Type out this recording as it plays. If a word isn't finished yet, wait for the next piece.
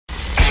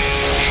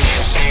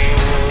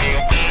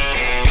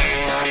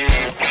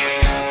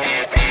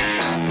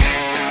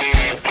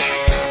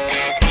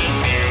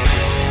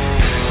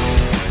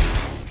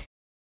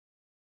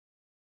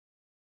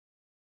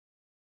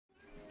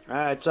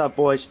Alright, what's up,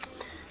 boys?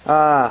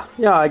 Yeah,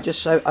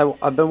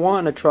 I've been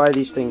wanting to try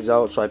these things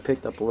out, so I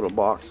picked up a little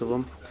box of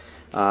them.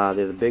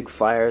 They're the big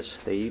fires.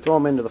 You throw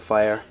them into the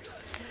fire,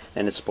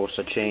 and it's supposed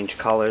to change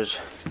colors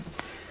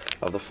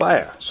of the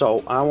fire.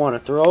 So I want to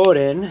throw it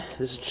in.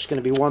 This is just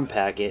going to be one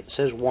packet. It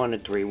says 1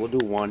 and 3. We'll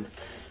do 1.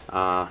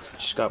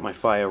 Just got my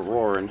fire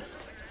roaring,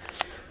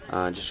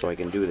 just so I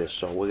can do this.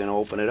 So we're going to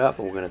open it up,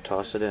 and we're going to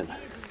toss it in.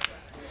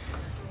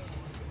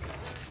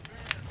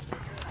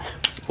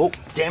 Oh,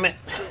 damn it!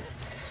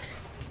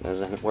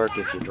 Doesn't work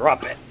if you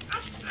drop it.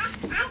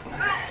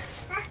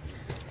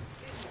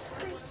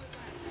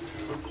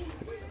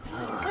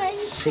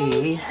 Let's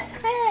see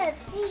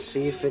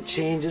if it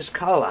changes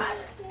color.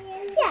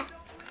 Yeah.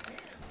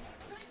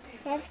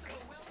 It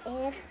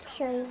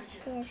changes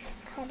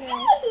color.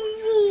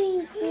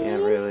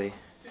 Can't really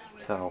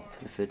tell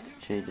if it's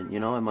changing. You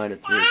know, I might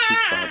have threw it too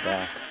far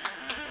back.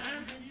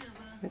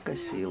 I think I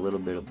see a little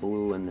bit of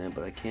blue in there,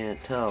 but I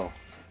can't tell.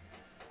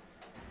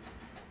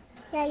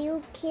 Yeah,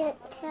 you can't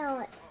tell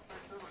it.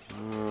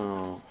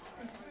 Oh.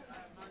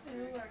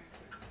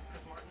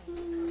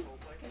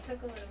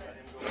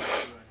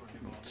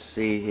 Let's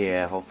see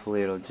here.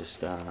 Hopefully it'll just,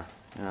 turn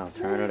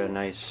it a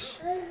nice,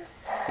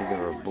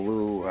 either a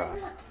blue or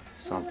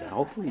something.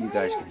 Hopefully you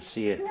guys can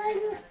see it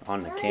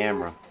on the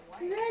camera.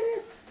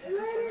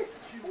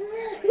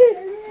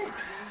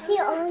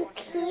 You're on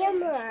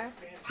camera.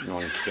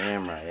 On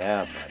camera,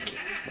 yeah, buddy.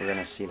 We're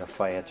gonna see the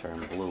fire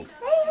turn blue.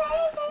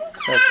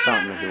 That's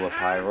something to do with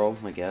pyro,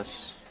 I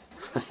guess.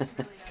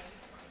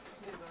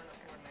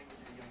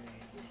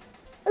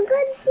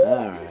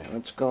 Alright,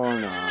 what's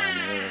going on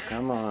here?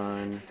 Come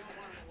on.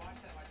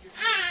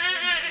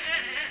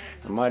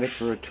 I might have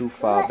threw it too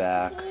far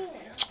back.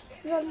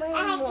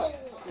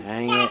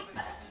 Dang it.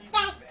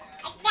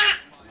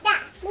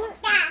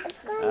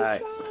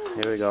 Alright,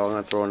 here we go. I'm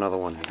going to throw another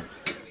one here.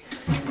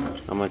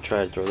 I'm going to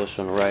try to throw this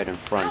one right in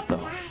front,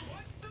 though.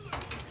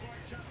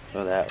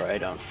 Throw that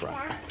right on front.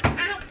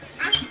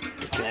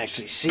 You can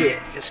actually see it.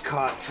 Just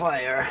caught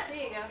fire. There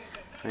you go.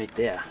 Right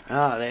there.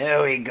 Oh,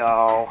 there we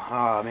go.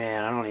 Oh,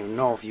 man, I don't even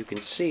know if you can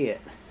see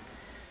it.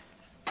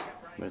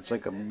 But it's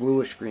like a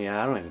bluish green.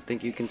 I don't even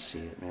think you can see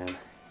it, man.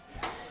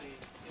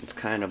 It's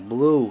kind of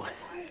blue.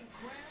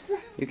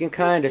 You can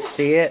kind of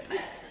see it.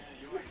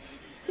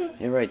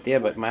 You're right there,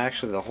 but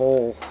actually the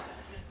whole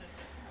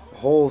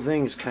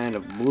thing's kind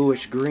of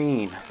bluish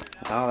green.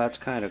 Oh, that's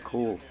kind of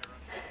cool.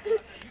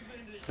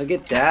 Look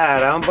at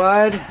that, huh,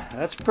 bud?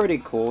 That's pretty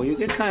cool. You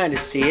can kind of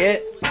see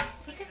it.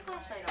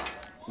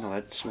 No,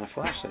 that's my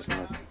flashlight's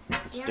not.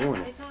 It's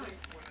doing it.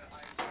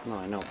 No,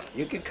 I know.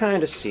 You can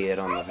kind of see it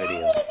on the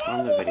video.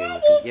 On the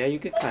video, you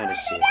can kind of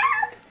see it.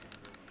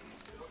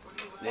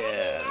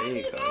 Yeah, there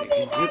you go.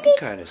 You can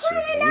kind of see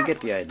it. You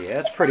get the idea.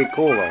 That's pretty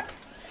cool, though.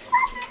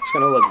 It's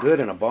gonna look good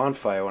in a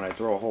bonfire when I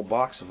throw a whole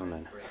box of them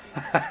in.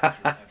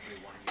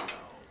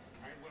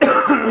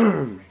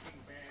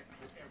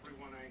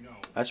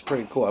 That's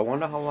pretty cool. I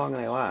wonder how long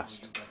they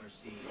last.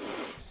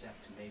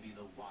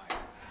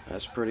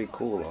 That's pretty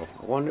cool, though.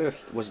 I wonder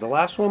if... Was the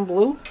last one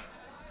blue?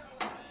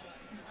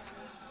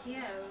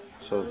 Yeah,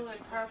 it was blue and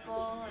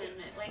purple and...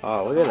 Like,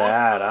 oh, look at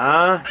that,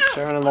 huh?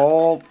 Turning the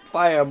whole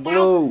fire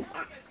blue.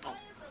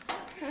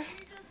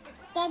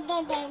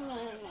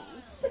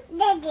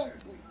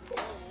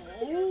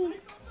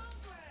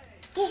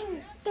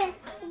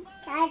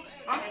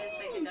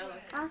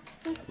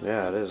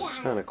 Yeah, it is. It's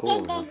kind of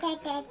cool, man.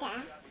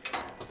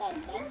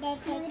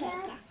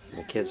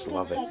 The kids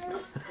love it.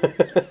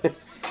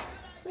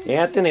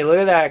 Anthony, look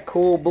at that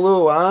cool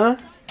blue, huh?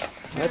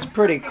 That's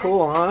pretty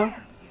cool, huh?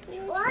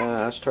 Yeah,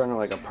 that's turning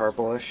like a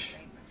purplish.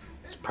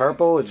 It's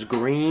purple, it's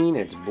green,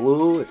 it's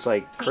blue, it's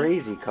like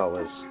crazy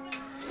colors.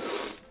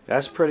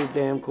 That's pretty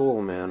damn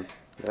cool, man.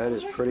 That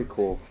is pretty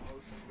cool.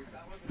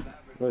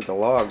 Look at the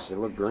logs, they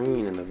look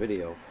green in the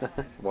video.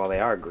 Well, they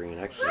are green,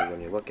 actually, when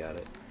you look at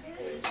it.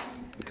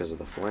 Because of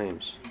the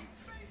flames.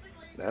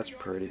 That's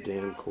pretty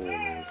damn cool,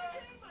 man.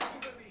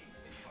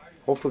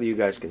 Hopefully you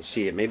guys can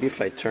see it. Maybe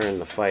if I turn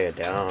the fire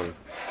down,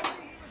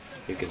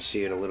 you can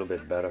see it a little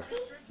bit better.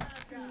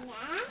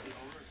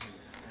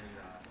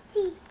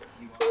 Yeah,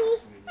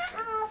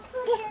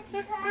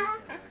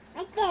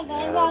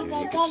 dude,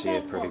 you can see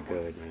it pretty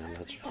good, man.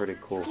 That's pretty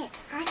cool.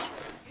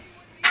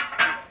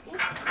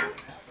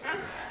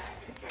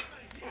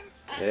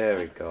 There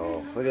we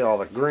go. Look at all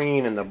the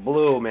green and the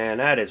blue, man.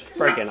 That is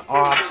freaking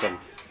awesome.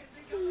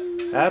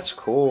 That's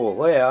cool.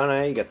 Look at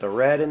now you got the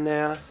red in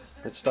there.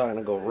 It's starting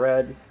to go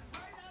red.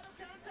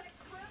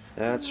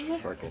 That's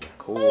freaking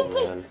cool,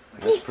 man.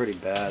 That's pretty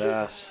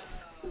badass.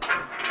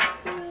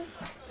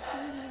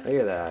 Look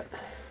at that.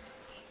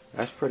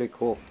 That's pretty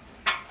cool.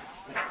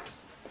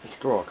 Let's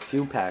throw a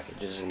few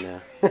packages in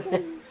there.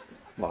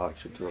 Well, I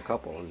should throw a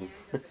couple in.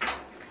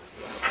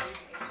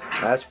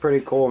 That's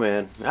pretty cool,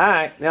 man.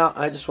 Alright, now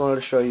I just wanted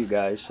to show you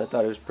guys. I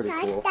thought it was pretty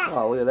cool.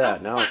 Oh, look at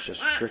that. Now it's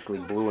just strictly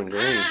blue and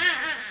green.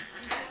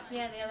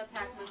 Yeah, the other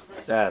pack was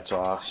like... That's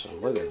awesome.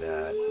 Look at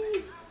that.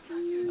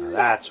 Now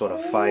that's what a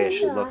fire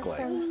should look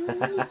like.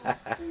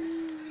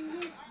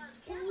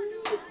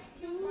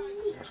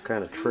 That's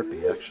kind of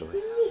trippy,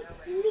 actually.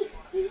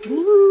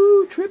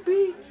 Woo,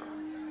 trippy!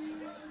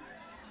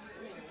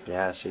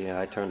 Yeah, see,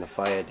 I turned the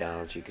fire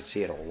down so you can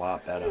see it a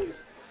lot better.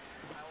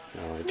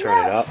 Now I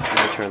turn it up,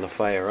 I turn the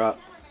fire up.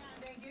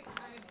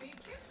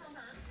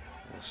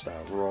 I'll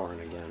start roaring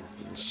again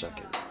in a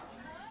second.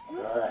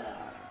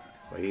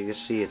 But you can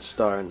see it's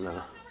starting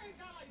to...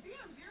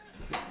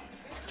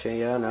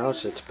 Yeah, now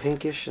it's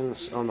pinkish,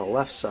 and on the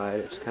left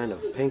side it's kind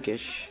of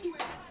pinkish.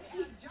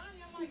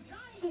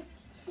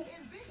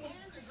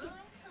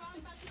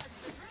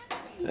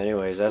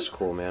 Anyways, that's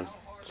cool, man.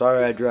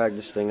 Sorry I dragged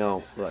this thing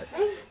out, but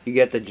you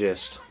get the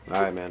gist.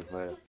 Alright, man.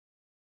 Later.